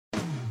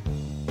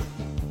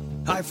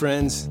Hi,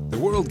 friends. The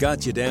world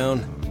got you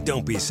down.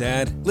 Don't be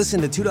sad.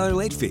 Listen to $2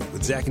 Late Fee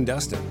with Zach and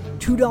Dustin.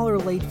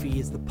 $2 Late Fee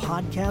is the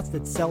podcast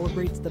that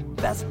celebrates the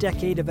best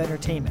decade of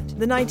entertainment,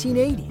 the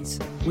 1980s.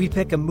 We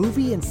pick a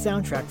movie and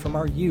soundtrack from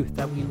our youth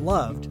that we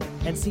loved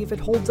and see if it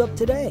holds up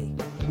today.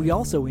 We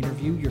also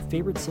interview your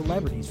favorite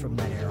celebrities from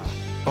that era.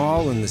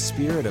 All in the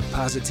spirit of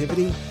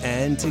positivity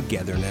and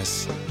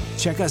togetherness.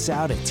 Check us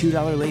out at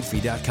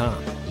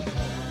 $2latefee.com.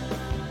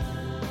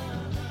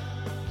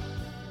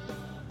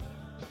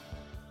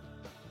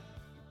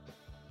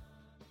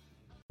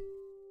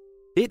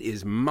 It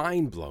is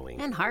mind-blowing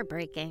and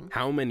heartbreaking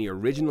how many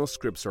original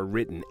scripts are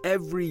written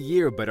every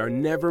year but are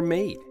never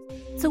made.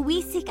 So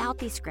we seek out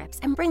these scripts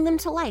and bring them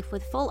to life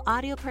with full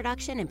audio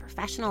production and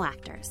professional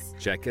actors.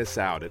 Check us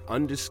out at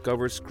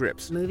Undiscovered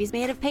Scripts. Movies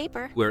made of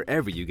paper.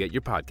 Wherever you get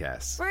your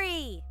podcasts.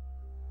 Free!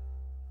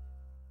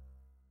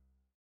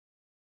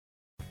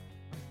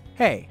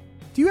 Hey,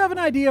 do you have an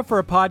idea for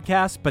a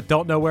podcast but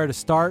don't know where to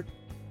start?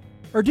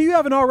 Or do you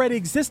have an already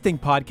existing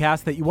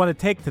podcast that you want to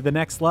take to the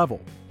next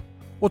level?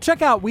 Well,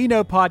 check out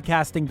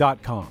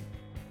WeKnowPodcasting.com.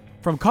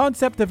 From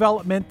concept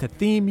development to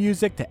theme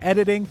music to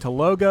editing to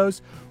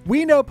logos,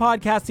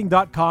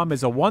 WeKnowPodcasting.com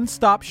is a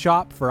one-stop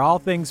shop for all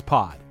things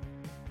pod.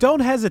 Don't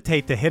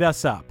hesitate to hit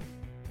us up.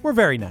 We're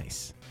very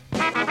nice.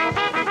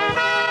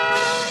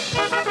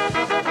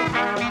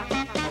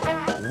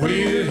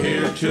 We're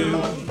here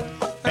to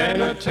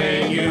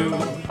entertain you.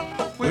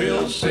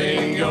 We'll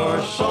sing your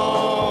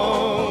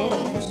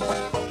songs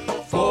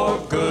for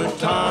good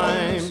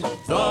times,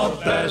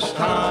 the best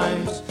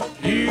times.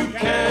 You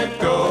can't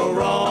go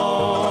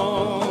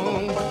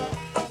wrong.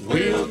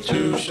 We'll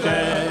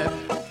two-step,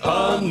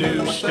 a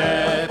new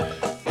step.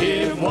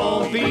 It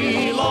won't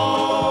be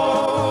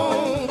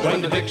long.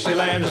 When the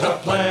Dixielands are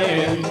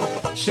playing,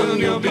 soon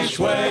you'll be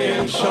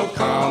swaying. So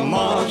come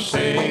on,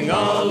 sing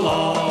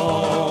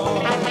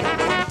along.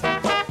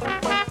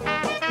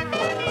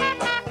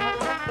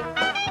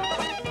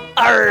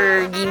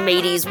 Arr, ye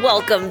mateys,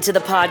 welcome to the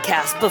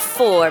podcast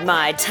Before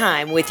My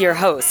Time with your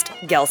host,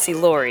 Gelsey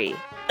Laurie.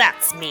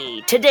 That's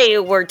me. Today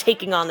we're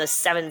taking on the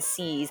seven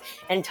seas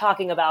and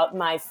talking about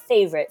my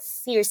favorite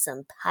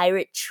fearsome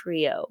pirate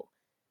trio.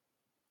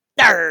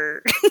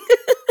 Arr!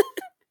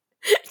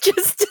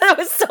 That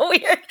was so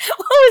weird. What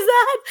was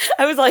that?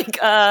 I was like,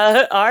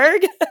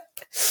 arg?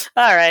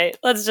 All right,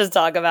 let's just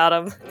talk about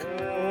them.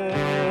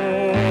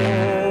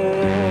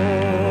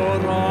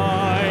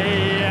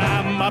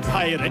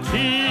 Pirate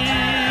king,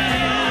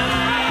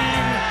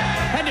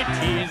 and it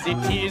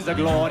is a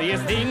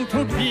glorious thing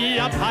to be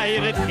a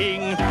pirate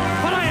king. For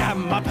I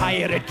am a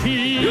pirate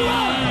king. You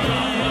are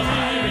a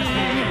pirate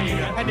king.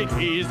 And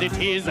it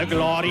is a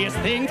glorious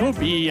thing to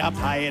be a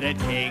pirate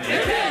king.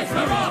 It is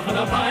hurrah for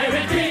the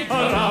pirate king.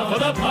 Hurrah for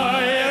the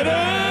pirate.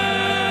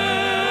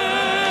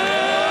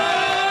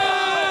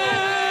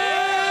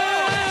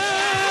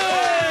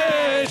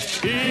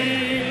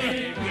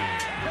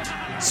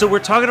 So we're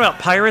talking about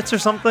pirates or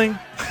something?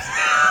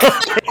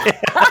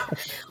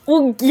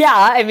 Well,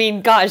 yeah, I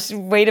mean, gosh,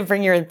 way to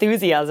bring your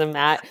enthusiasm,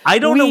 Matt. I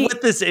don't know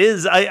what this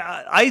is.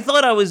 I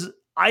thought I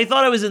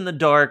was in the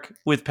dark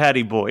with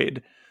Patty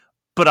Boyd,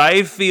 but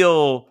I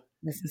feel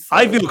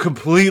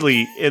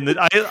completely in the.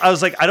 I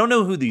was like, I don't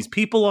know who these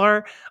people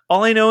are.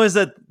 All I know is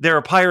that they're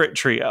a pirate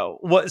trio.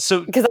 What?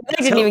 So because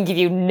I didn't even give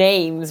you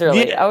names,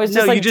 really. Yeah, I was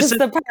just like, just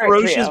the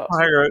pirate trio.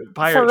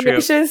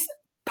 Ferocious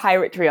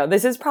pirate trio.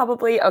 This is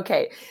probably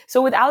okay.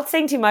 So without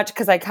saying too much,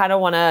 because I kind of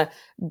want to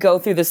go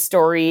through the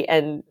story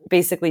and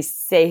basically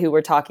say who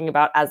we're talking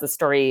about as the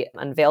story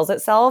unveils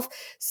itself.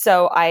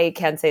 So I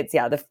can say it's,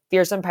 the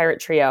Fearsome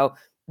Pirate Trio.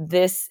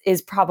 This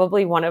is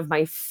probably one of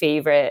my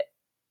favorite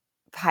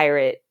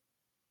pirate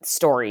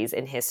stories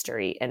in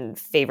history and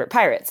favorite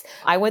pirates.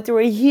 I went through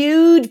a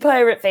huge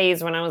pirate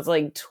phase when I was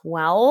like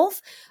 12.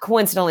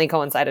 Coincidentally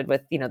coincided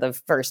with, the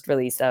first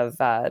release of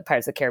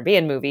Pirates of the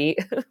Caribbean movie.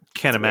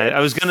 Can't imagine. I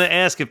was going to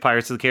ask if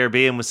Pirates of the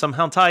Caribbean was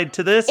somehow tied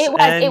to this, you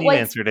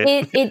answered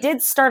it. It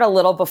did start a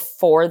little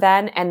before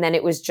then, and then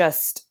it was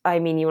just, I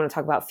mean, you want to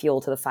talk about fuel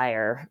to the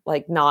fire,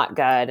 like not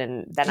good,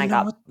 and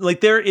then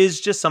there is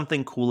just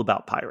something cool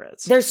about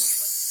pirates. They're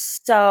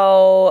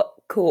so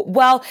cool.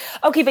 Well,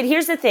 okay, but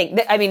here's the thing.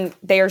 I mean,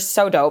 they are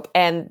so dope,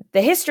 and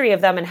the history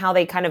of them and how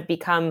they kind of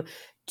become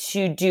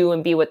to do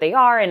and be what they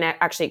are and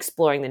actually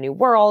exploring the new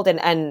world.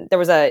 And there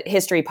was a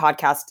history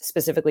podcast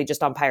specifically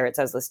just on pirates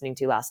I was listening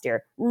to last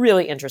year.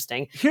 Really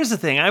interesting. Here's the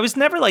thing. I was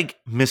never like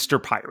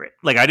Mr. Pirate.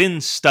 Like I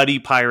didn't study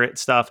pirate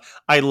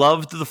stuff. I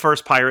loved the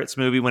first Pirates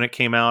movie when it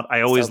came out.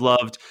 I always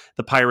loved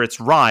the Pirates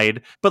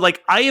ride. But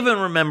like I even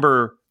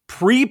remember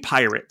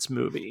pre-Pirates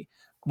movie.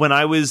 When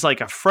I was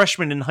like a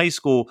freshman in high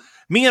school,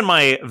 me and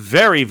my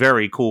very,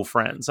 very cool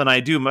friends, and I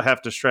do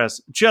have to stress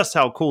just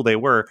how cool they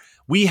were,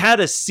 we had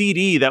a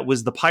CD that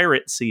was the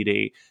pirate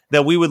CD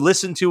that we would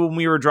listen to when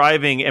we were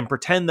driving and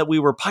pretend that we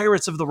were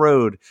pirates of the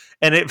road.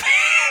 And it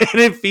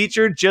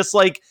featured just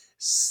like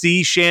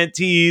sea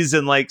shanties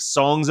and like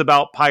songs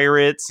about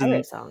pirates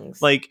and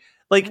songs. like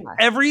Like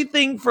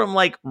everything from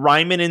like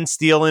Rhymin' and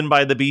Stealin'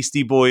 by the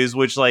Beastie Boys,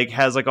 which like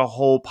has like a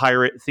whole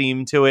pirate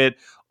theme to it,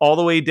 all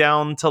the way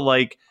down to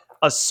like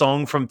a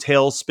song from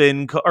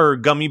Tailspin or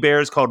Gummy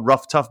Bears called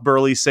Rough Tough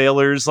Burly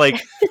Sailors.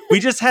 Like we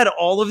just had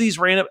all of these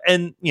random,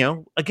 and you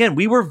know, again,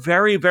 we were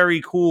very,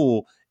 very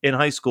cool in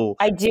high school.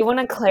 I do want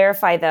to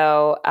clarify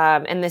though,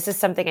 and this is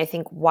something I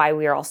think why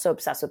we are all so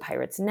obsessed with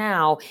pirates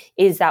now,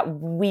 is that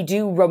we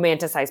do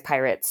romanticize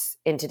pirates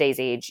in today's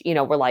age. You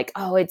know, we're like,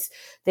 oh, it's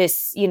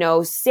this, you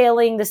know,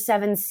 sailing the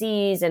seven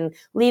seas and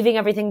leaving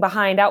everything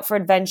behind out for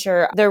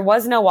adventure. There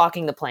was no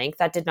walking the plank.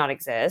 That did not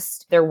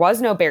exist. There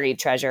was no buried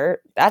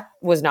treasure. That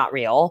was not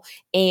real.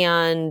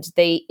 And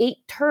they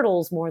ate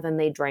turtles more than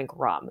they drank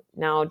rum.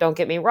 Now, don't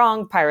get me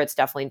wrong, pirates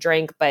definitely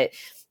drank, but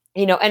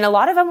you know, and a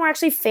lot of them were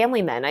actually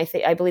family men.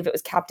 I believe it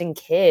was Captain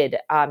Kidd,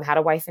 had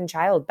a wife and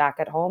child back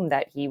at home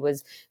that he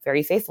was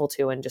very faithful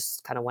to and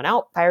just kind of went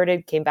out,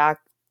 pirated, came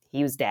back.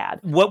 He was dad.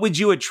 What would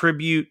you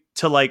attribute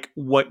to like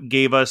what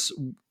gave us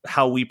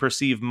how we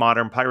perceive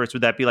modern pirates?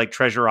 Would that be like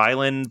Treasure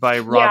Island by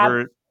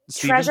Robert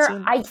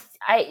Stevenson? Treasure,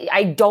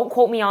 I don't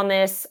quote me on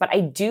this, but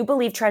I do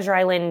believe Treasure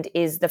Island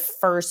is the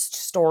first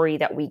story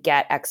that we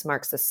get X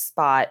marks the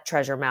spot,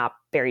 treasure map,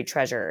 buried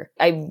treasure.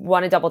 I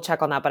want to double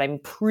check on that, but I'm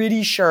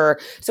pretty sure.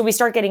 So we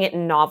start getting it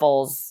in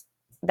novels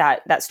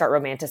that start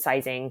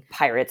romanticizing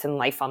pirates and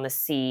life on the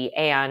sea.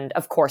 And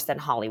of course, then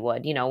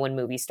Hollywood, you know, when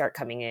movies start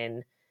coming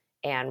in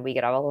and we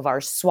get all of our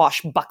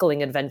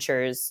swashbuckling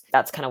adventures,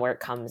 that's kind of where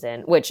it comes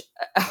in, which,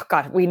 oh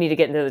God, we need to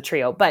get into the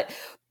trio. But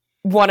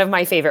one of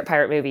my favorite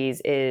pirate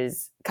movies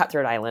is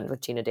Cutthroat Island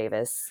with Geena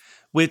Davis.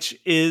 Which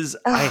is,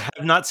 I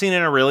have not seen it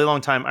in a really long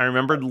time. I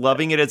remember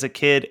loving it as a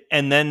kid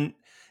and then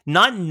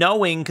not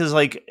knowing, because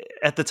like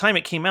at the time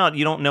it came out,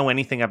 you don't know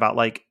anything about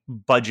like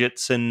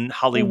budgets and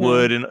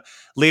Hollywood, and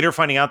later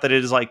finding out that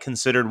it is like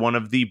considered one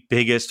of the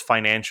biggest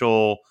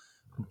financial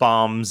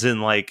bombs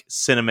in like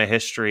cinema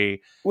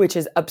history. Which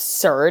is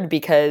absurd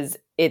because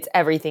it's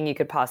everything you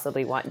could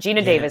possibly want.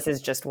 Geena Davis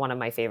is just one of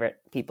my favorite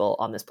people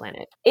on this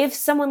planet. If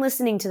someone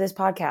listening to this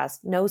podcast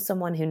knows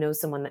someone who knows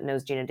someone that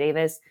knows Geena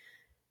Davis,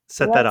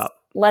 set that up.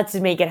 Let's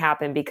make it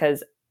happen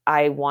because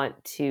I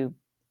want to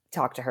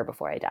talk to her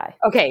before I die.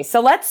 Okay, so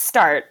let's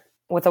start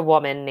with a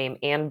woman named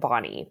Anne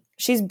Bonny.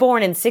 She's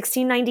born in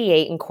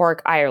 1698 in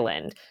Cork,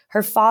 Ireland.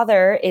 Her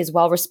father is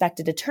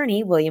well-respected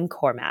attorney William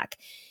Cormac.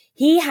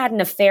 He had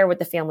an affair with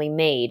the family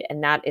maid,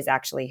 and that is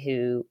actually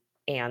who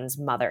Anne's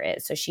mother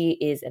is. So she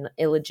is an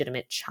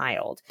illegitimate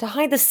child. To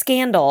hide the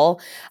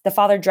scandal, the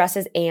father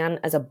dresses Anne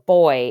as a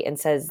boy and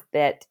says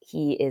that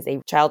he is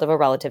a child of a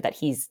relative that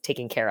he's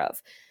taking care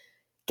of.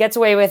 Gets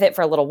away with it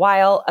for a little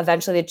while.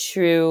 Eventually, the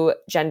true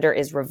gender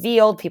is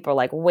revealed. People are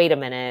like, wait a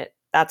minute,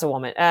 that's a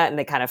woman. And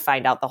they kind of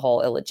find out the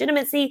whole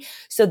illegitimacy.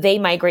 So they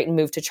migrate and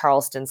move to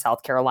Charleston,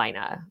 South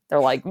Carolina. They're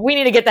like, we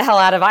need to get the hell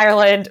out of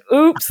Ireland.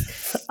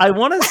 Oops. I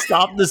want to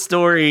stop the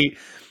story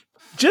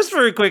just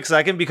for a quick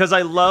second because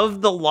I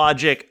love the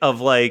logic of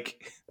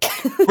like,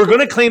 we're going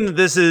to claim that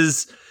this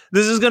is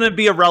going to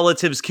be a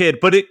relative's kid,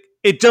 but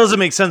it doesn't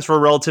make sense for a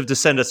relative to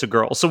send us a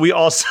girl. So we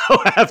also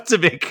have to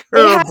make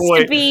her a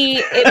boy.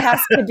 It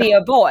has to be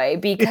a boy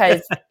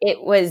because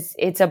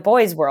it's a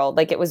boy's world.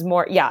 Like it was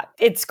more, yeah,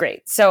 it's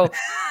great. So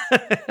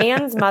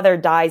Anne's mother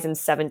dies in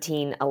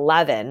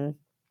 1711.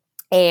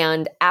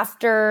 And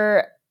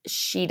after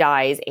she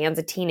dies, Anne's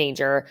a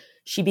teenager.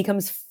 She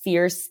becomes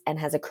fierce and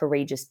has a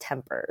courageous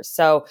temper.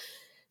 So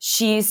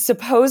she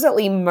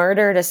supposedly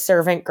murdered a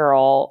servant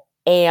girl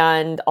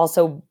and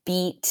also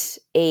beat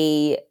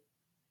a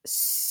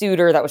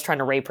suitor that was trying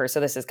to rape her. So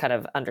this is kind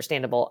of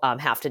understandable,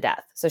 half to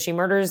death. So she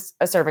murders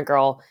a servant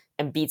girl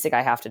and beats a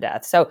guy half to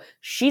death. So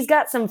she's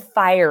got some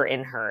fire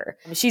in her.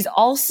 She's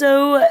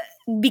also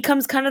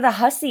becomes kind of the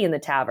hussy in the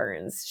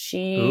taverns.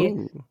 She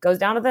goes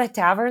down to the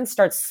tavern,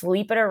 starts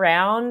sleeping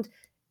around,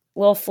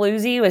 little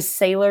floozy with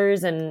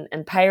sailors and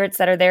pirates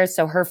that are there.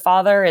 So her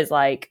father is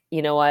like,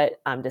 you know what?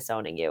 I'm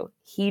disowning you.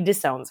 He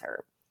disowns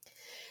her.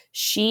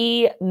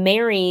 She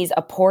marries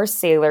a poor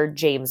sailor,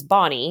 James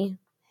Bonny,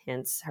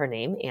 hence her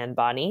name, Anne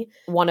Bonny.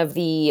 One of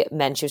the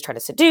men she was trying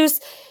to seduce,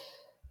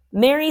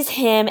 marries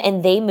him,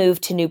 and they move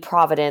to New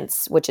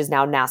Providence, which is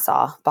now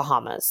Nassau,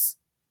 Bahamas.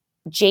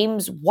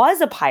 James was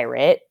a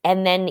pirate,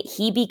 and then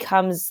he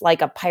becomes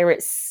like a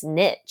pirate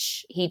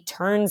snitch. He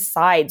turns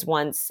sides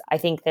once. I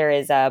think there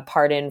is a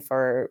pardon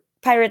for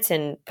pirates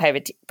and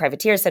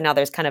privateers, so now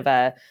there's kind of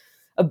a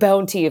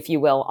bounty, if you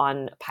will,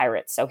 on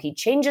pirates. So he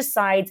changes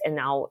sides and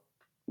now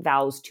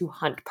vows to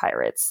hunt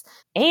pirates.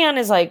 Anne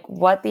is like,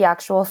 what the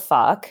actual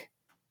fuck?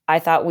 I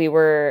thought we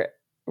were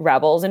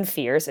rebels and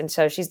fierce. And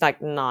so she's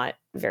like not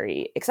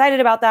very excited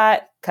about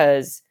that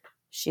because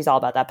she's all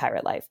about that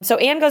pirate life. So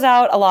Anne goes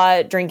out a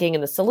lot drinking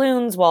in the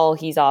saloons while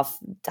he's off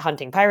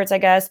hunting pirates, I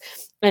guess.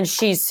 And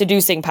she's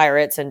seducing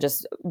pirates and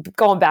just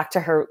going back to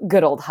her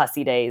good old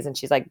hussy days. And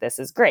she's like, this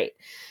is great.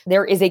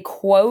 There is a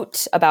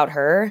quote about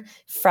her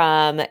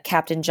from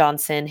Captain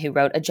Johnson, who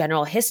wrote A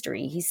General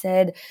History. He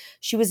said,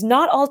 she was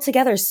not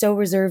altogether so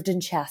reserved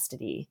in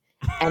chastity.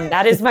 And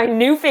that is my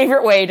new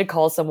favorite way to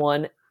call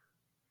someone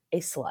a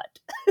slut.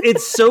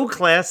 It's so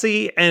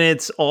classy, and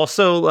it's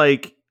also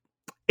like,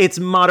 it's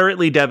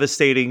moderately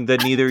devastating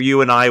that neither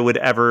you and I would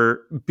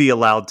ever be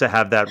allowed to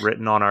have that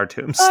written on our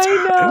tombstone.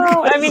 I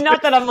know. I mean,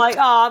 not that I'm like,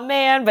 oh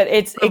man, but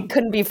it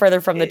couldn't be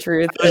further from the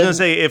truth. I was going to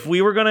say, if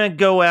we were going to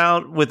go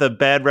out with a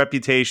bad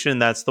reputation,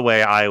 that's the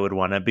way I would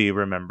want to be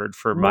remembered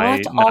for my...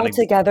 Not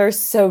altogether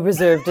so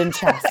reserved in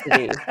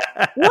chastity.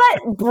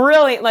 What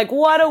brilliant, like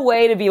what a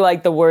way to be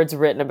like the words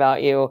written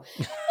about you.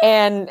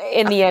 And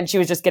in the end, she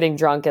was just getting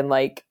drunk and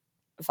like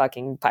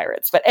fucking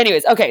pirates. But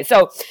anyways, okay,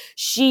 so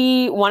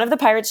one of the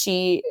pirates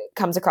she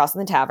comes across in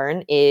the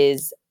tavern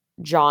is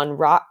John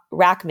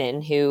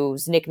Rackman,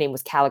 whose nickname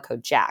was Calico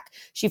Jack.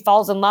 She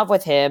falls in love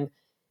with him.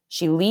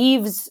 She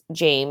leaves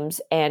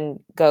James and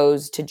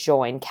goes to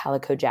join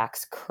Calico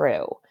Jack's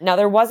crew. Now,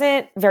 there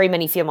wasn't very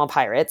many female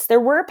pirates.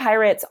 There were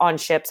pirates on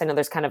ships. I know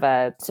there's kind of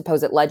a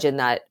supposed legend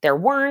that there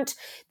weren't.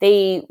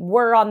 They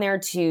were on there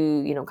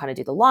to, kind of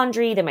do the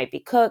laundry. They might be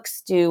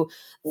cooks, do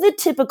the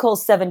typical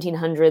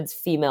 1700s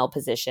female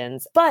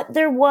positions. But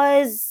there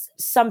was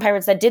some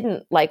pirates that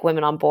didn't like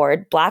women on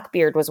board.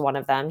 Blackbeard was one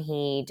of them.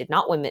 He did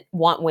not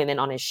want women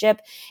on his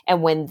ship.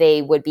 And when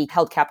they would be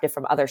held captive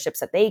from other ships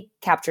that they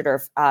captured,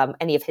 or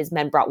any of his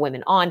men brought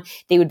women on,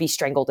 they would be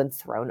strangled and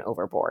thrown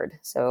overboard.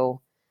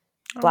 So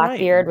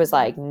Blackbeard was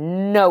like,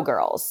 no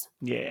girls.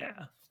 Yeah.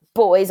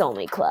 Boys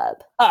only club.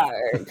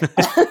 Arg.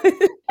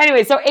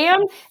 Anyway, so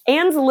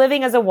Anne's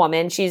living as a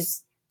woman.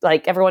 She's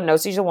like, everyone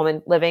knows she's a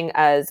woman living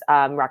as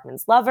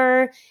Rackman's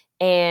lover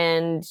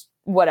and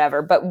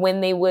whatever. But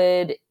when they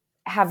would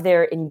have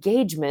their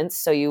engagements,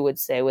 so you would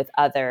say with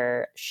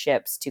other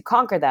ships to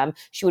conquer them,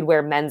 she would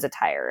wear men's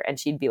attire and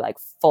she'd be like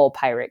full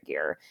pirate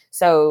gear.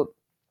 So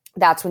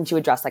that's when she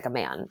would dress like a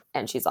man.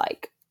 And she's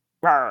like,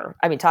 rawr.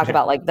 I mean, talk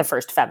about like the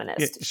first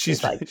feminist.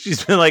 Yeah,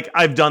 she's been like,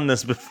 I've done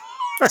this before.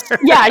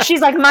 Yeah,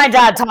 she's like, my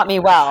dad taught me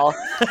well.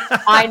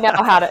 I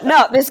know how to.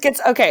 No, this gets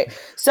okay.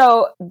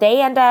 So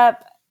they end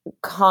up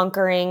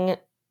conquering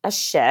a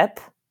ship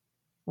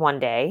one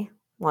day.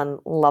 One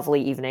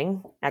lovely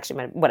evening,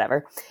 actually,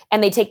 whatever.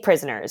 And they take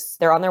prisoners.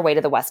 They're on their way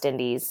to the West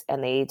Indies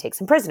and they take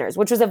some prisoners,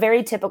 which was a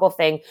very typical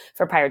thing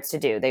for pirates to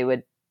do. They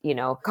would,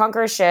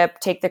 conquer a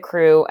ship, take the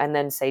crew, and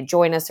then say,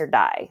 join us or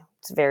die.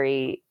 It's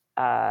very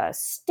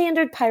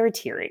standard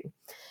pirateering.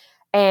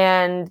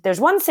 And there's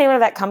one sailor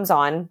that comes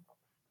on,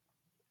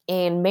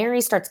 and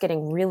Mary starts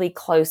getting really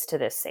close to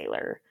this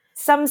sailor.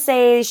 Some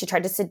say she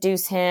tried to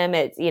seduce him.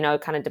 It,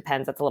 kind of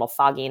depends. That's a little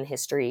foggy in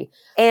history.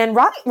 And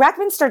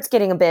Rackman starts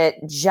getting a bit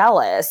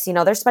jealous.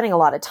 They're spending a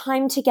lot of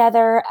time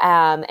together.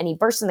 And he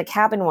bursts in the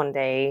cabin one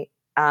day,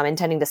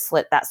 intending to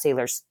slit that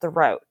sailor's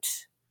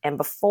throat. And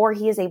before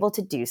he is able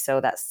to do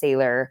so, that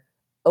sailor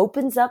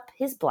opens up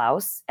his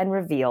blouse and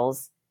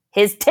reveals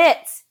his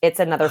tits. It's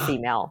another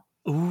female.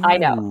 Ooh. I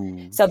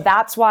know. So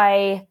that's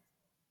why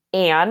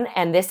Anne,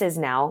 and this is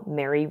now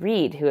Mary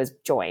Read, who has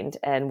joined,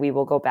 and we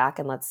will go back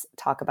and let's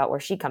talk about where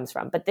she comes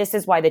from. But this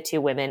is why the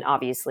two women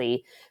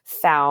obviously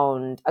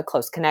found a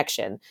close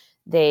connection.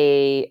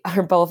 They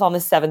are both on the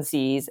seven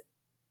seas.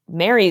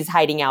 Mary's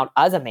hiding out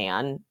as a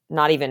man,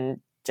 not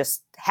even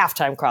just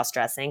halftime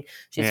cross-dressing.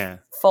 She's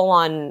full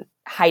on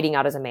hiding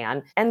out as a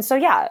man. And so,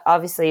 yeah,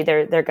 obviously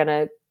they're going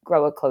to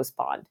grow a close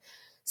bond.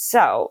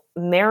 So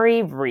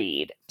Mary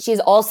Read, she's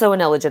also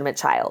an illegitimate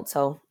child.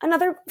 So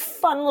another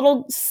fun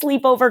little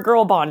sleepover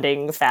girl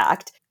bonding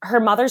fact. Her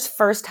mother's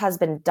first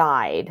husband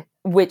died,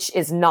 which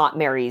is not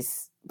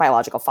Mary's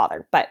biological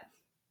father, but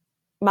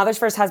mother's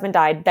first husband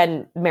died,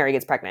 then Mary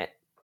gets pregnant.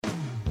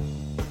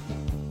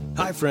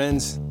 Hi,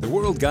 friends. The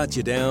world got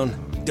you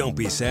down. Don't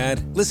be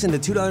sad. Listen to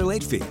 $2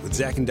 Late Fee with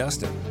Zach and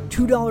Dustin.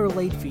 $2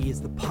 Late Fee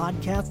is the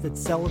podcast that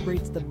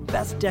celebrates the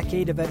best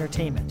decade of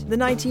entertainment, the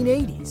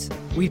 1980s.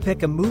 We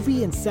pick a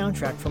movie and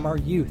soundtrack from our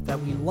youth that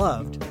we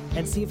loved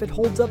and see if it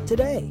holds up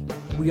today.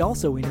 We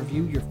also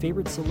interview your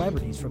favorite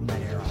celebrities from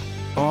that era.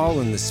 All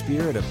in the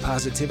spirit of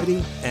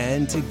positivity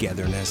and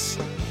togetherness.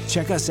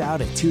 Check us out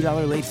at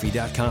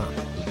 $2latefee.com.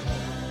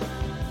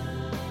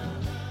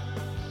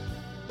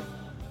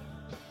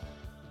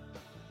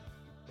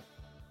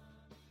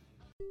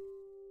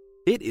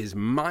 It is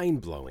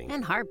mind-blowing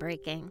and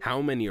heartbreaking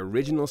how many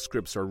original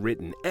scripts are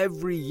written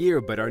every year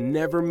but are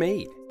never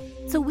made.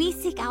 So we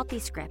seek out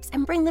these scripts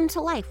and bring them to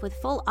life with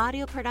full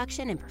audio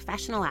production and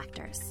professional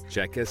actors.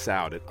 Check us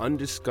out at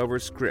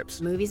Undiscovered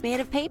Scripts. Movies made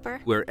of paper.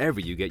 Wherever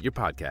you get your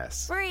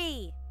podcasts.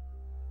 Free!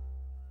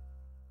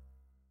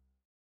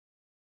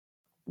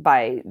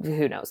 By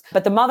who knows.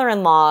 But the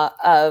mother-in-law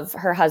of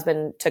her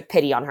husband took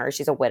pity on her.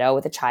 She's a widow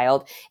with a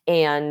child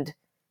and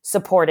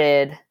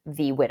supported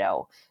the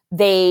widow.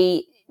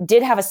 They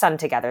did have a son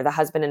together, the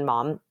husband and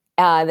mom.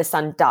 The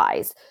son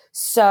dies.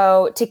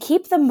 So to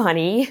keep the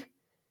money,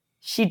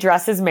 she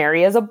dresses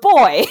Mary as a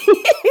boy.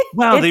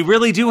 Wow, they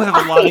really do have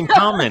a lot in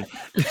common.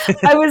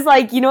 I was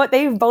like, you know what?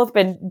 They've both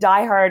been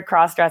diehard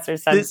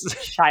cross-dressers since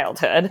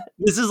childhood.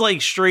 This is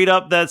like straight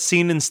up that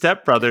scene in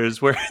Step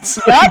Brothers where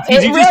it's like,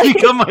 did you just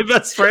become my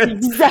best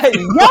friend?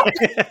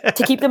 Yep.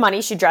 To keep the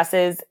money, she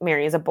dresses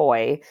Mary as a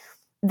boy.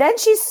 Then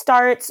she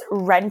starts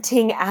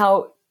renting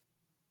out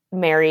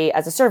Mary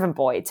as a servant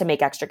boy to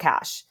make extra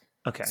cash.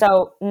 Okay.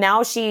 So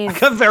now she's... I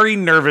got very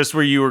nervous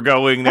where you were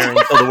going there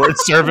until the word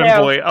servant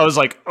boy. I was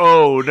like,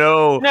 oh,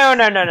 no.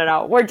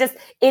 No. We're just...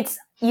 It's,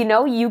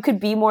 you could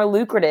be more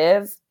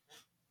lucrative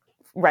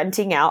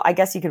renting out. I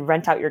guess you could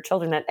rent out your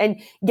children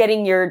and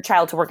getting your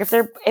child to work if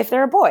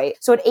they're a boy.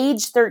 So at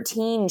age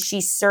 13,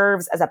 she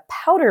serves as a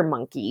powder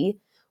monkey,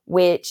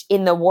 which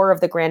in the War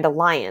of the Grand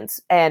Alliance,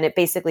 and it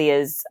basically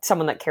is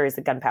someone that carries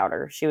the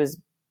gunpowder. She was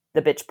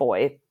the bitch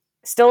boy.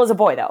 Still as a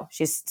boy, though.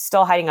 She's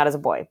still hiding out as a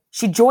boy.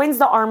 She joins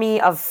the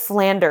army of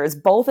Flanders,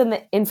 both in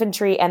the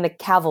infantry and the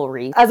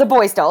cavalry, as a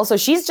boy still. So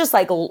she's just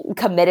like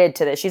committed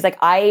to this. She's like,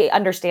 I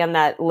understand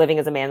that living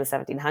as a man in the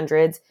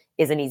 1700s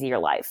is an easier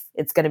life.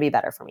 It's going to be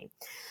better for me.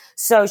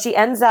 So she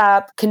ends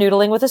up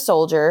canoodling with a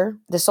soldier.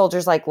 The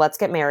soldier's like, let's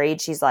get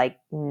married. She's like,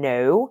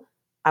 no,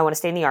 I want to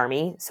stay in the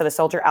army. So the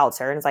soldier outs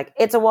her and is like,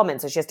 it's a woman.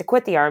 So she has to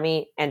quit the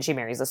army and she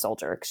marries the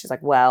soldier. She's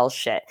like, well,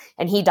 shit.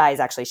 And he dies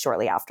actually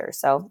shortly after.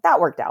 So that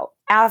worked out.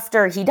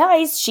 After he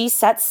dies, she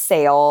sets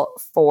sail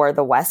for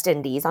the West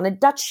Indies on a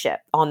Dutch ship.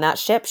 On that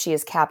ship, she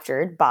is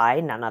captured by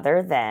none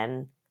other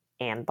than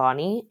Anne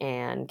Bonny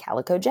and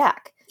Calico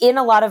Jack. In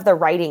a lot of the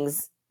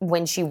writings,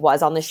 when she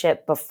was on the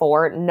ship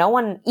before, no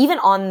one, even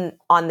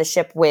on the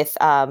ship with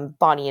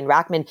Bonny and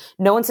Rackman,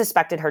 no one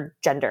suspected her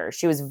gender.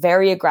 She was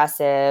very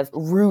aggressive,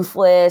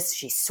 ruthless.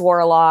 She swore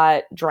a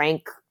lot,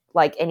 drank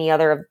like any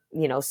other,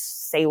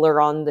 sailor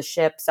on the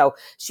ship. So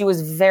she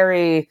was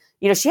very,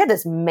 she had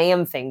this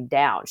man thing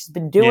down. She's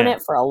been doing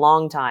it for a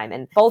long time.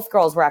 And both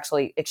girls were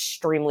actually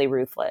extremely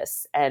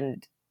ruthless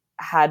and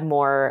had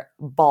more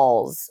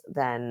balls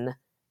than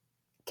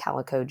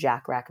Calico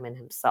Jack Rackman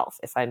himself,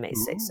 if I may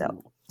say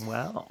so.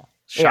 Wow.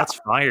 Shots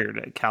fired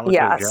at Calico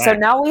Jack. So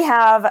now we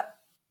have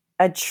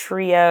a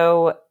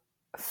trio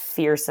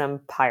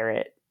fearsome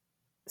pirate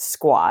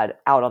squad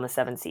out on the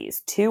seven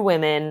seas. 2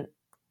 women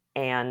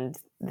and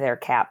their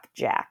cap,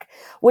 Jack.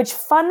 Which,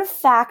 fun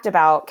fact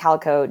about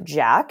Calico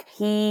Jack,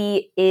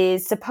 he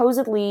is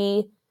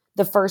supposedly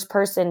the first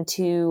person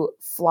to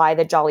fly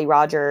the Jolly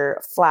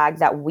Roger flag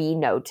that we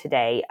know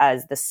today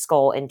as the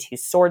skull and 2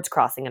 swords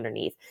crossing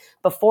underneath.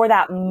 Before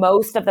that,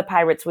 most of the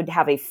pirates would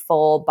have a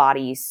full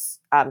body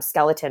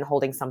skeleton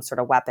holding some sort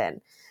of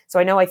weapon. So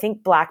I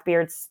think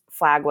Blackbeard's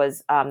flag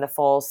was the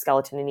full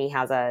skeleton, and he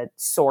has a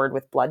sword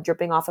with blood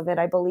dripping off of it,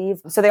 I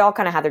believe. So they all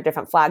kind of had their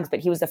different flags,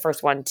 but he was the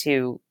first one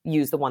to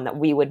use the one that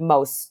we would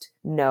most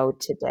know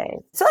today.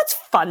 So that's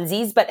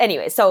funsies. But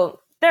anyway,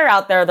 so they're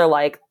out there. They're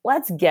like,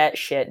 let's get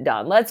shit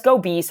done. Let's go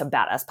be some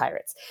badass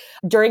pirates.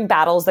 During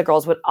battles, the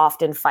girls would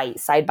often fight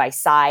side by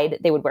side.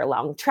 They would wear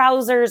long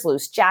trousers,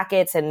 loose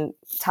jackets, and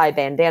tie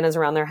bandanas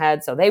around their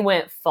heads. So they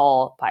went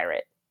full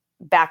pirate.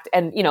 Back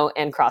and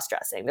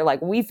cross-dressing. They're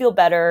like, we feel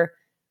better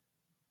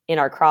in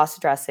our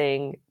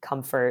cross-dressing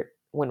comfort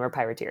when we're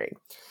pirateering.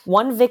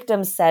 One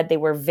victim said they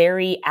were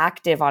very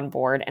active on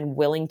board and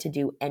willing to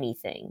do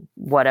anything.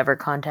 Whatever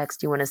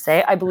context you want to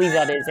say. I believe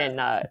that is in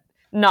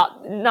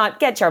not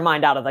get your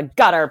mind out of the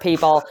gutter,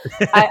 people.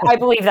 I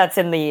believe that's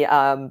in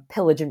the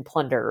pillage and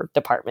plunder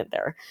department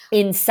there.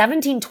 In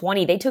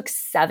 1720, they took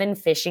 7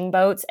 fishing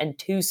boats and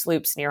 2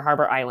 sloops near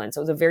Harbor Island.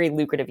 So it was a very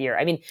lucrative year.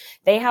 I mean,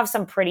 they have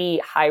some pretty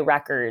high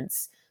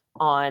records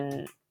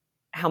on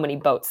how many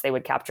boats they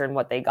would capture and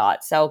what they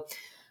got. So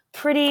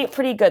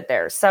pretty good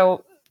there.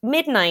 So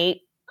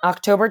midnight,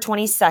 October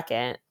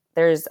 22nd,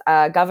 there's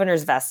a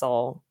governor's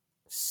vessel,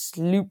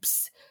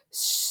 sloops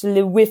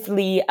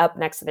swiftly up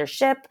next to their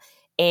ship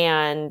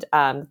and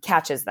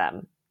catches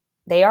them.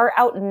 They are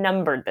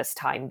outnumbered this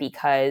time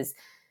because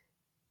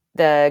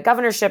the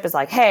governor's ship is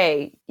like,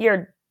 hey,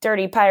 you're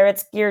dirty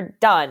pirates, you're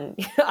done.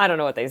 I don't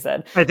know what they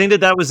said. I think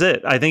that was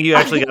it. I think you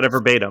actually got it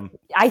verbatim.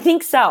 I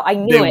think so. I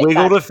knew they it. They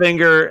wiggled a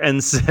finger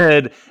and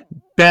said,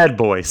 bad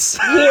boys.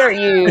 Here,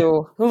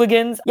 you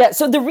hooligans. Yeah,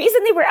 so the reason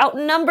they were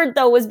outnumbered,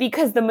 though, was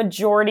because the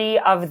majority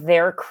of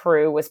their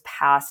crew was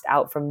passed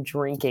out from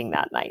drinking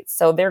that night.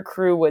 So their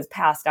crew was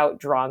passed out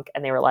drunk,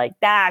 and they were like,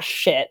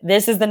 shit,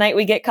 this is the night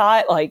we get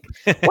caught? Like,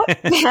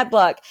 what bad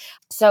luck.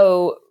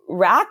 So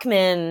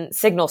Rackman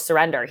signals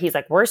surrender. He's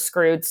like, we're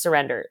screwed,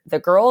 surrender. The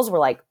girls were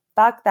like,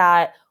 fuck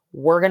that,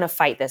 we're gonna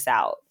fight this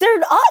out.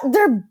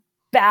 They're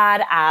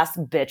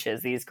badass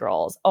bitches, these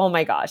girls. Oh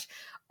my gosh.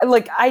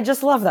 Like, I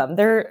just love them.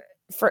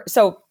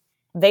 So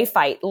they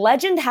fight.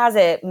 Legend has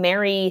it,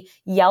 Mary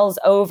yells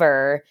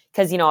over,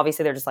 because,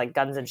 obviously they're just like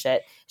guns and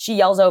shit. She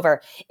yells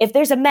over, if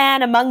there's a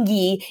man among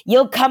ye,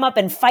 you'll come up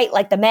and fight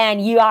like the man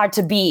you are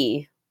to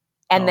be.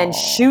 And then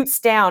shoots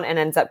down and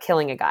ends up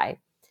killing a guy.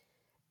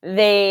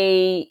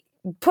 They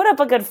put up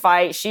a good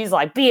fight. She's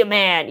like, be a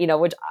man,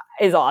 which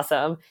is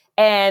awesome.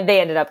 And they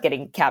ended up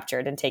getting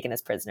captured and taken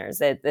as prisoners.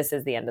 This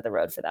is the end of the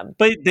road for them.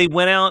 But they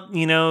went out,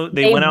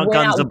 they went out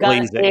guns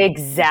a-blazing.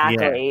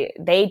 Exactly.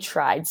 Yeah. They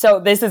tried. So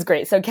this is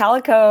great. So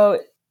Calico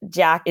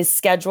Jack is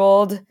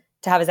scheduled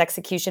to have his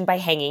execution by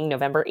hanging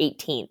November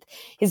 18th.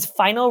 His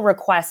final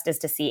request is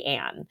to see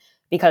Anne.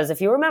 Because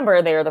if you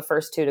remember, they were the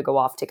first 2 to go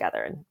off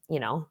together. And,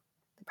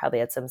 probably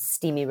had some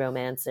steamy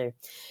romance.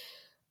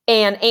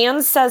 And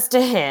Anne says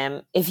to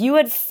him, if you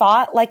had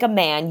fought like a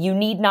man, you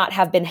need not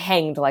have been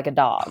hanged like a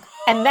dog.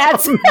 And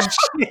that's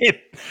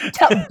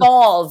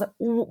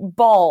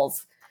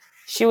balls.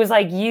 She was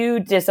like,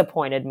 you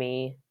disappointed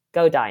me.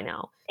 Go die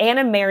now. Anne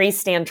and Mary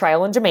stand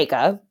trial in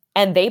Jamaica,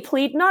 and they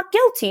plead not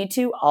guilty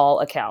to all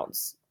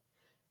accounts.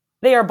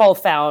 They are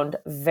both found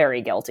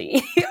very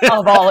guilty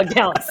of all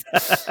accounts.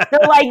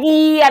 They're like,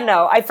 yeah,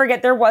 no. I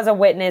forget, there was a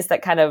witness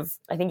that kind of,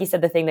 I think he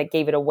said the thing that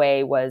gave it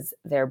away was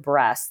their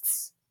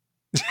breasts.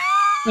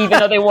 Even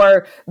though they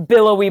wore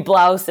billowy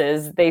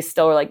blouses, they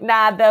still were like,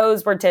 nah,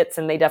 those were tits,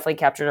 and they definitely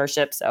captured our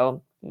ship,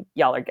 so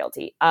y'all are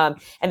guilty. And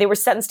they were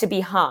sentenced to be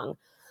hung.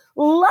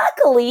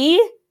 Luckily,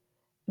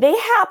 they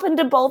happened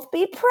to both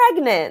be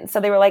pregnant. So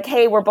they were like,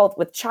 hey, we're both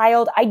with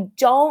child. I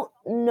don't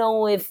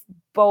know if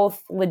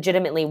both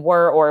legitimately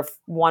were, or if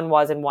one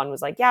was and one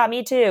was like, yeah,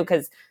 me too.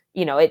 Because,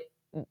 you know,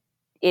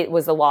 it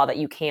was the law that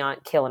you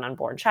can't kill an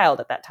unborn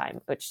child at that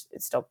time, which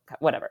is still,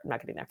 whatever. I'm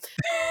not getting there.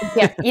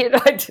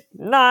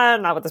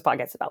 Not what this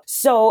podcast is about.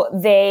 So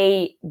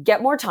they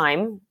get more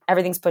time.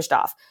 Everything's pushed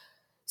off.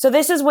 So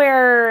this is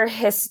where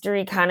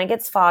history kind of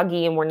gets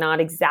foggy, and we're not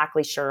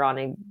exactly sure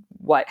on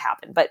what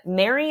happened. But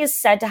Mary is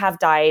said to have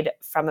died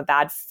from a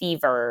bad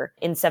fever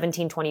in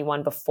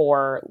 1721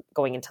 before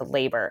going into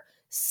labor.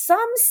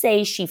 Some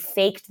say she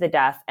faked the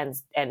death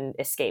and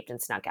escaped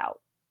and snuck out.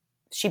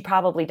 She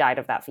probably died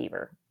of that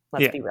fever.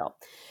 Let's be real.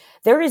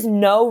 There is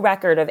no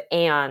record of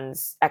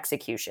Anne's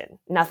execution.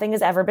 Nothing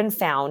has ever been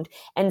found.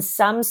 And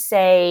some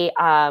say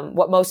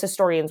what most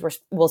historians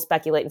will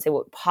speculate and say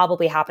what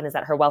probably happened is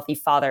that her wealthy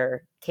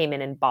father came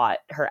in and bought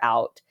her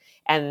out,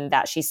 and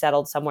that she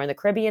settled somewhere in the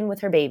Caribbean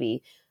with her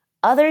baby.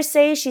 Others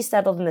say she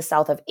settled in the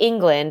south of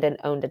England and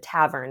owned a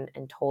tavern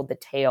and told the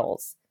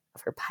tales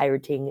of her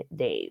pirating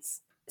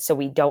days. So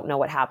we don't know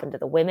what happened to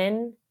the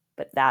women,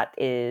 but that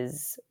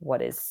is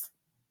what is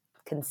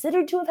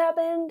considered to have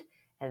happened.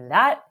 And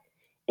that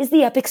is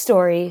the epic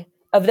story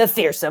of the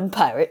fearsome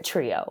pirate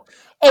trio,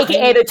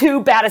 aka the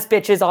two baddest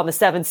bitches on the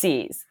seven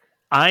seas.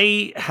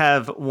 I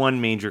have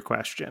one major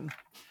question.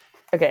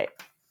 Okay.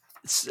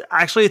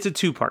 Actually, it's a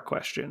two-part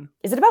question.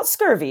 Is it about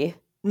scurvy?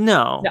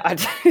 No.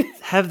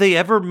 Have they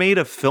ever made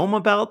a film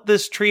about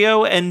this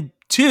trio? And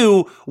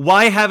two,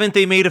 why haven't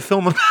they made a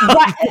film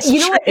about this You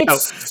know what? trio?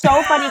 It's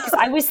so funny because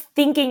I was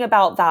thinking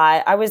about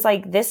that. I was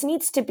like, this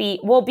needs to be,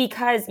 well,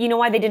 because you know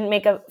why they didn't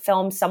make a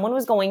film? Someone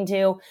was going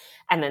to,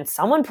 and then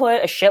someone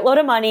put a shitload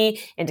of money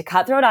into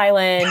Cutthroat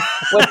Island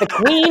with the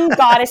queen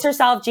goddess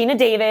herself, Gina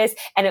Davis,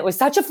 and it was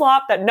such a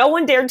flop that no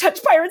one dared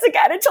touch pirates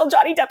again until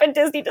Johnny Depp and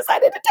Disney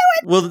decided to do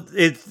it. Well,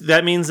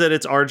 that means that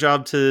it's our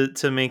job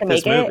to make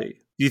this movie.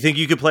 Do you think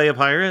you could play a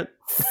pirate?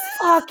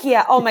 Fuck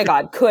yeah. Oh my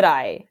God. Could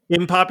I?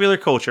 In popular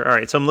culture. All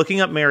right. So I'm looking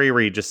up Mary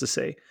Read just to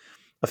see.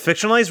 A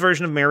fictionalized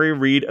version of Mary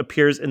Read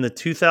appears in the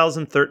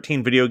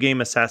 2013 video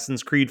game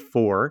Assassin's Creed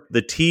 4.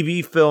 The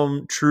TV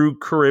film True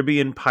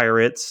Caribbean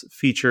Pirates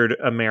featured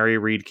a Mary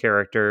Read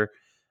character.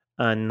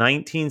 A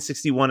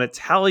 1961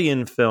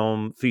 Italian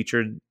film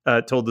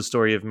told the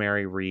story of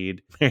Mary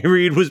Read. Mary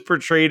Read was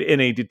portrayed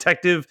in a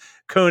Detective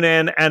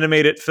Conan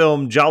animated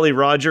film Jolly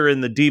Roger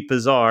in the Deep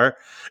Bazaar.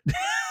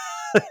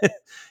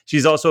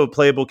 She's also a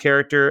playable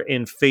character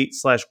in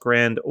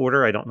Fate/Grand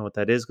Order. I don't know what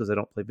that is because I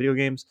don't play video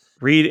games.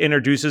 Read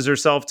introduces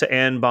herself to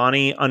Anne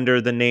Bonny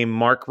under the name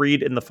Mark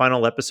Read in the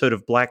final episode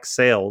of Black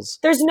Sails.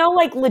 There's no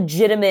like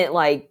legitimate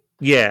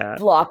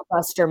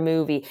blockbuster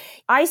movie.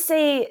 I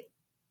say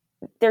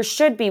there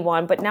should be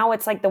one, but now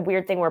it's like the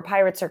weird thing where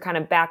pirates are kind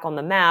of back on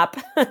the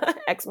map.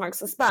 X marks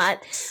the spot.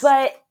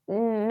 But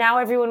now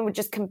everyone would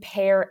just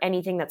compare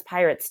anything that's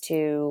pirates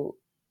to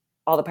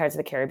all the Pirates of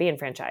the Caribbean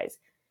franchise.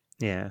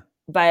 Yeah.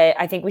 But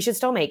I think we should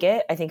still make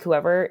it. I think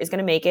whoever is going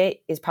to make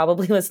it is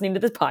probably listening to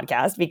this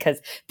podcast because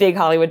big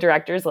Hollywood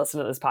directors listen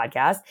to this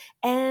podcast.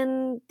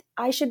 And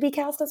I should be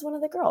cast as one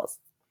of the girls.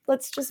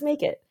 Let's just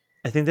make it.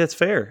 I think that's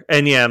fair.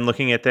 And yeah, I'm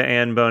looking at the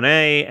Anne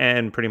Bonny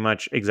and pretty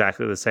much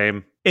exactly the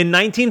same. In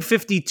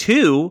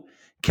 1952,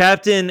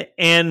 Captain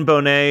Anne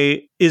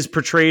Bonny is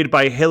portrayed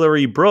by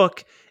Hilary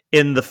Brooke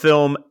in the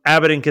film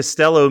Abbott and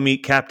Costello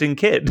Meet Captain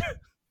Kidd.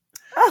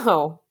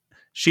 Oh.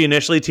 She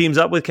initially teams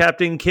up with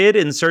Captain Kidd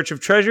in search of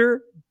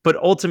treasure, but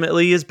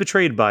ultimately is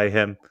betrayed by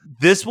him.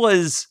 This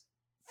was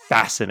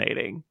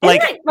fascinating.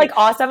 Isn't it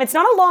awesome? It's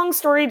not a long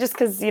story just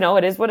because,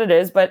 it is what it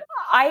is, but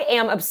I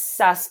am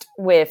obsessed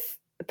with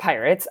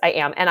pirates. I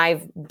am. And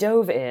I've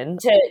dove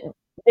into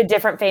the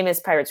different famous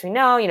pirates we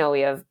know.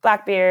 We have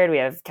Blackbeard, we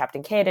have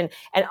Captain Kidd, and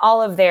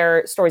all of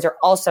their stories are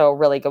also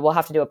really good. We'll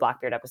have to do a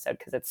Blackbeard episode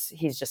because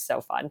he's just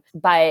so fun.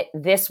 But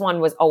this one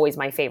was always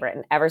my favorite.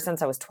 And ever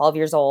since I was 12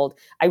 years old,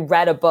 I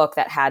read a book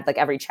that had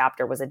every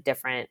chapter was a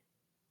different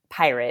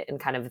pirate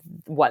and kind of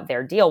what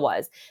their deal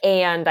was.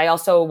 And I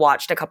also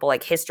watched a couple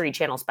History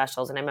Channel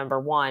specials. And I remember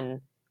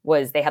one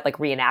was they had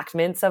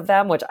reenactments of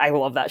them, which I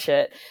love that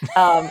shit.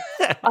 I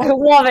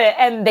love it.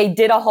 And they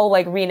did a whole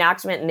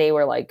reenactment and they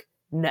were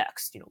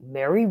next,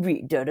 Mary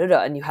Read,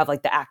 da-da-da. And you have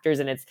the actors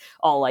and it's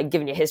all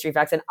giving you history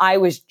facts. And I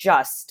was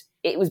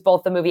it was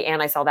both the movie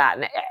and I saw that.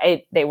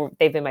 And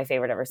they've been my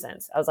favorite ever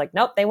since. I was like,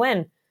 nope, they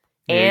win.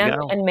 Anne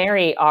and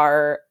Mary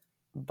are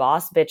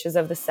boss bitches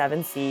of the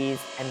 7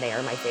 seas, and they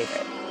are my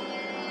favorite.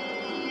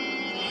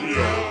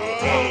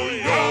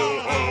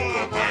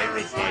 Yo-ho, a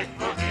pirate's life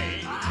for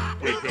me.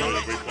 We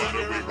pillage, we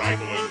plunder, we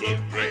rifle and loot.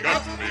 Bring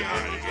up me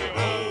hearties,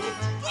 yo-ho.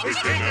 We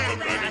sting up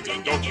the dragons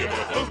and don't give a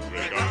hoot.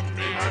 Bring up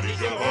me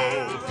hearties,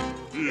 yo-ho.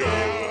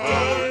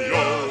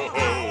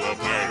 Yo-ho, a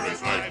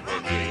pirate's life for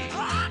me.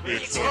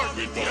 It's sword,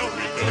 we build,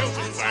 we build,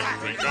 and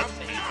slack. Bring up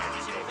me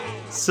hearties,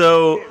 yo-ho.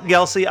 So,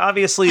 Yelsey,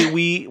 obviously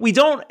we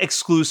don't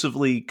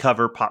exclusively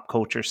cover pop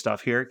culture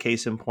stuff here.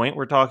 Case in point,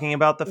 we're talking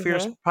about the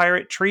Fierce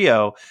Pirate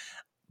Trio.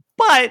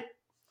 But,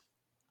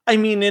 I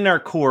mean, in our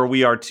core,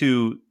 we are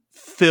 2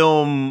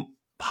 film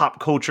pop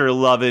culture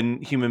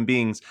loving human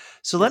beings.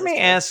 So let me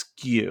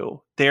ask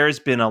you, there's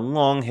been a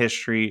long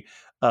history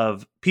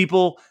of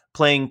people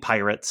playing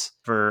pirates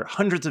for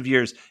hundreds of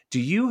years. Do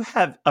you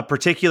have a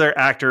particular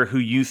actor who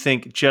you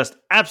think just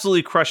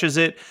absolutely crushes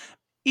it?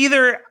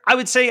 Either, I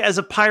would say, as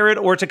a pirate,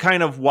 or to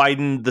kind of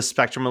widen the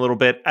spectrum a little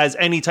bit, as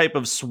any type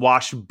of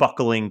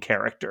swashbuckling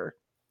character.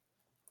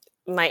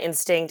 My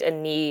instinct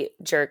and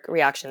knee-jerk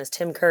reaction is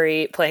Tim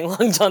Curry playing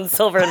Long John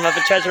Silver in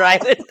Muppet Treasure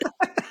Island.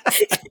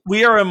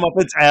 We are a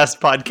Muppets ass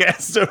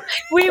podcast. So.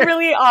 We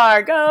really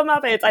are. Go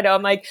Muppets. I know.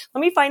 I'm like,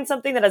 let me find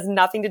something that has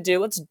nothing to do.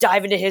 Let's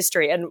dive into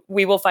history, and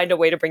we will find a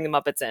way to bring the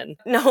Muppets in.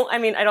 No, I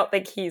mean, I don't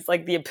think he's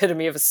like the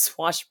epitome of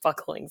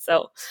swashbuckling.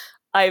 So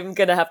I'm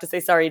going to have to say,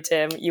 sorry,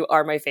 Tim, you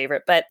are my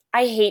favorite. But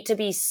I hate to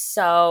be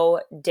so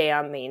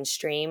damn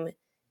mainstream,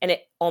 and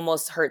it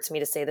almost hurts me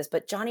to say this,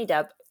 but Johnny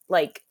Depp,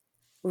 like,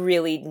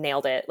 really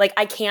nailed it. Like,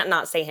 I can't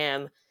not say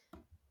him,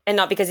 and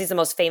not because he's the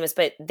most famous,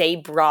 but they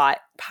brought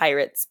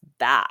pirates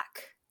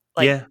back.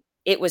 Like,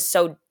 it was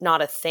so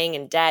not a thing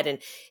and dead, and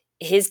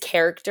his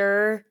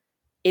character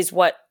is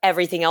what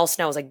everything else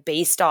now is like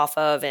based off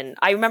of. And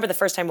I remember the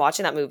first time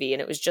watching that movie,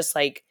 and it was just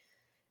like,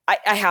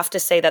 I have to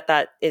say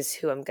that is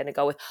who I'm going to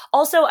go with.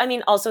 Also, I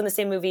mean, also in the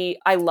same movie,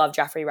 I love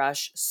Geoffrey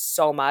Rush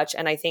so much.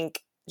 And I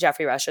think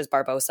Geoffrey Rush as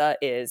Barbossa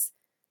is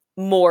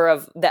more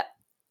of the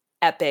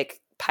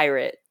epic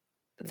pirate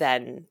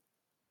than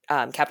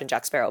Captain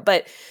Jack Sparrow.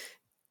 But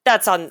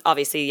that's on,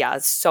 obviously,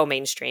 it's so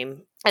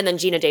mainstream. And then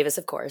Gina Davis,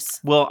 of course.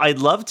 Well, I'd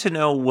love to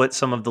know what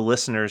some of the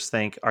listeners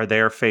think are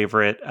their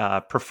favorite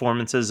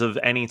performances of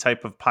any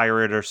type of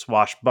pirate or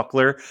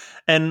swashbuckler.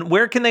 And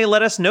where can they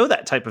let us know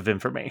that type of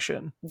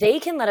information? They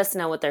can let us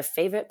know what their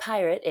favorite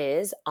pirate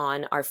is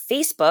on our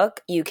Facebook.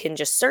 You can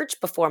just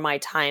search Before My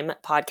Time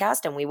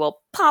podcast, and we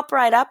will pop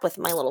right up with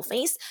my little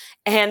face.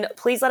 And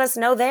please let us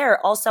know there.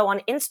 Also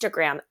on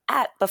Instagram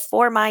at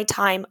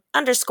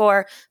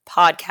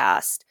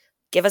BeforeMyTime_podcast.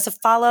 Give us a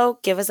follow,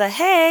 give us a,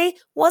 hey,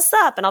 what's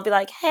up? And I'll be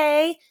like,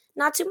 hey,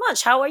 not too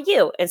much. How are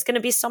you? It's going to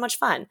be so much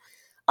fun.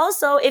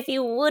 Also, if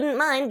you wouldn't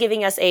mind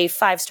giving us a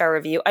 5-star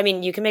review, I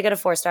mean, you can make it a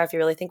 4-star if you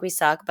really think we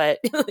suck, but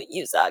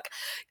you suck.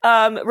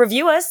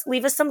 Review us,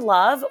 leave us some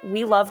love.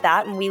 We love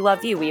that, and we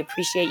love you. We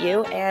appreciate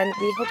you, and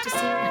we hope to see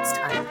you next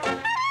time.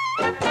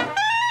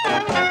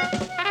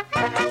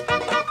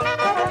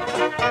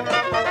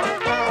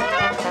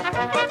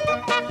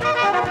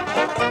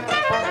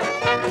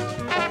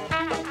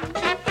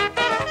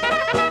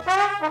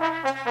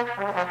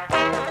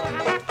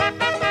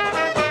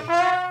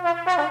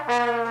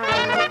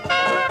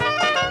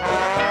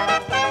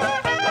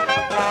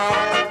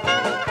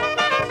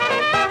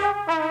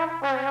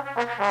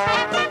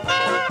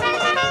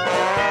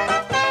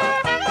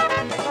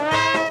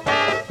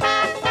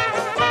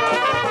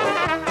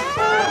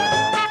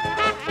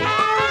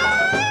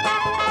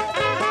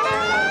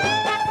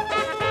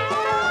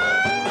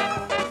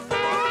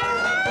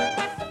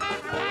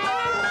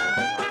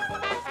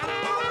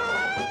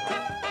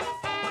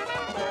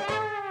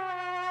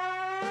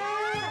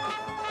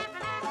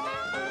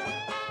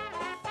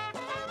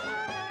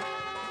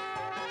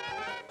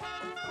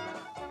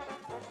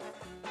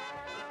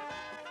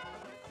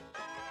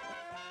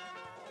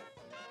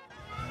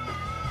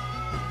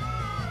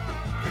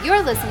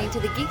 You're listening to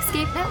the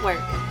Geekscape Network.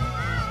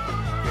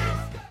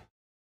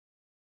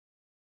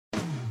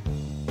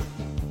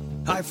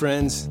 Hi,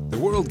 friends. The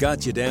world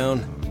got you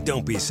down.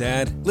 Don't be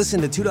sad.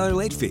 Listen to $2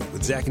 Late Fee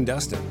with Zach and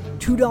Dustin.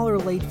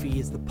 $2 Late Fee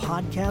is the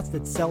podcast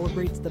that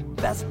celebrates the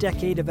best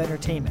decade of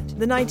entertainment,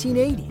 the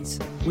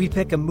 1980s. We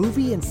pick a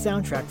movie and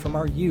soundtrack from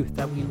our youth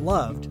that we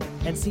loved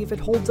and see if it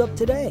holds up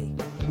today.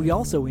 We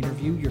also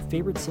interview your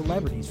favorite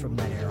celebrities from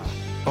that era.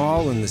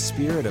 All in the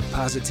spirit of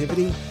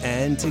positivity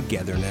and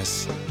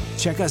togetherness.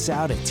 Check us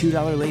out at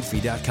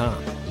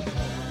 $2latefee.com.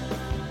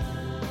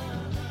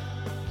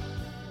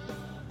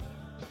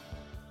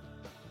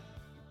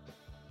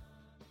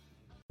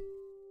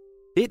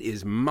 It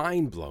is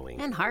mind-blowing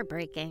And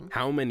heartbreaking.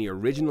 how many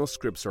original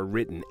scripts are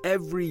written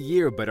every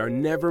year but are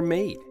never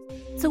made.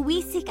 So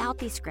we seek out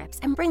these scripts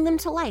and bring them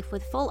to life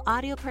with full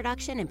audio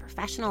production and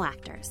professional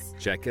actors.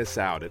 Check us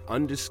out at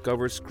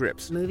Undiscovered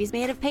Scripts, Movies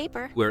made of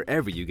paper.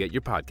 wherever you get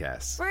your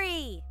podcasts.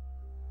 Free.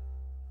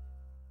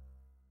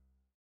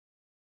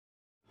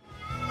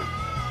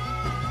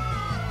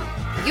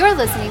 You're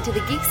listening to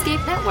the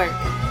Geekscape Network.